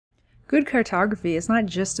Good cartography is not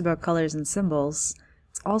just about colors and symbols,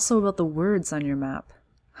 it's also about the words on your map.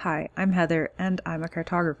 Hi, I'm Heather, and I'm a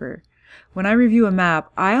cartographer. When I review a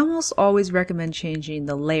map, I almost always recommend changing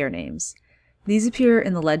the layer names. These appear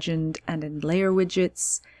in the legend and in layer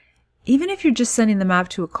widgets. Even if you're just sending the map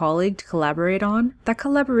to a colleague to collaborate on, that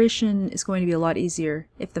collaboration is going to be a lot easier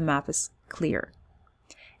if the map is clear.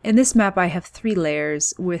 In this map, I have 3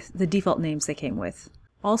 layers with the default names they came with.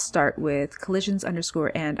 I'll start with collisions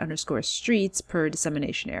underscore and underscore streets per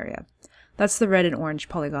dissemination area. That's the red and orange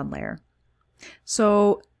polygon layer.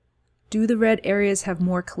 So, do the red areas have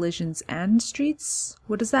more collisions and streets?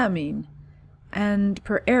 What does that mean? And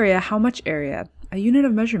per area, how much area? A unit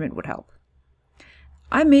of measurement would help.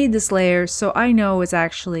 I made this layer so I know it's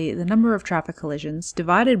actually the number of traffic collisions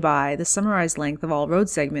divided by the summarized length of all road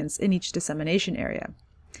segments in each dissemination area.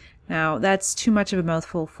 Now, that's too much of a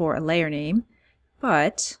mouthful for a layer name,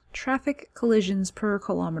 but traffic collisions per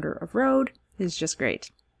kilometer of road is just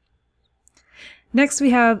great. Next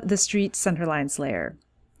we have the street centerlines layer.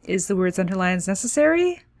 Is the word centerlines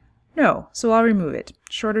necessary? No, so I'll remove it.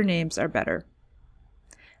 Shorter names are better.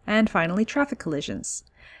 And finally, traffic collisions.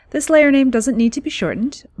 This layer name doesn't need to be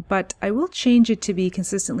shortened, but I will change it to be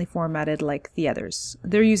consistently formatted like the others.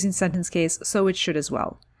 They're using sentence case, so it should as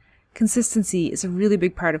well. Consistency is a really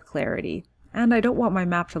big part of clarity, and I don't want my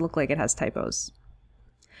map to look like it has typos.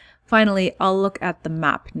 Finally, I'll look at the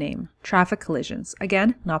map name, traffic collisions.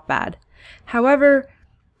 Again, not bad. However,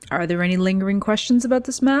 are there any lingering questions about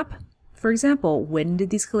this map? For example, when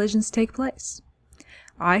did these collisions take place?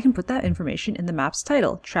 I can put that information in the map's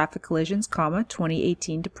title, traffic collisions,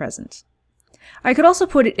 2018 to present. I could also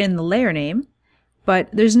put it in the layer name, but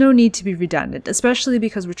there's no need to be redundant, especially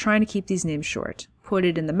because we're trying to keep these names short. Put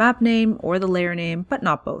it in the map name or the layer name, but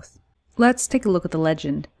not both. Let's take a look at the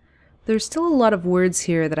legend. There's still a lot of words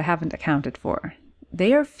here that I haven't accounted for.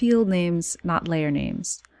 They are field names, not layer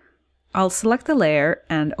names. I'll select the layer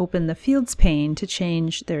and open the Fields pane to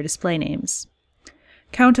change their display names.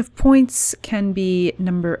 Count of points can be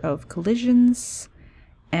number of collisions,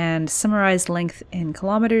 and summarized length in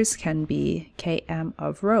kilometers can be km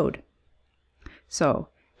of road. So,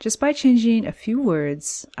 just by changing a few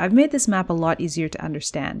words, I've made this map a lot easier to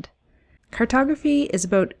understand. Cartography is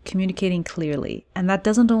about communicating clearly, and that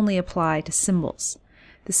doesn't only apply to symbols.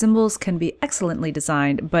 The symbols can be excellently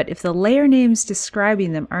designed, but if the layer names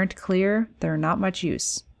describing them aren't clear, they're not much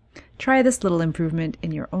use. Try this little improvement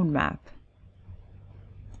in your own map.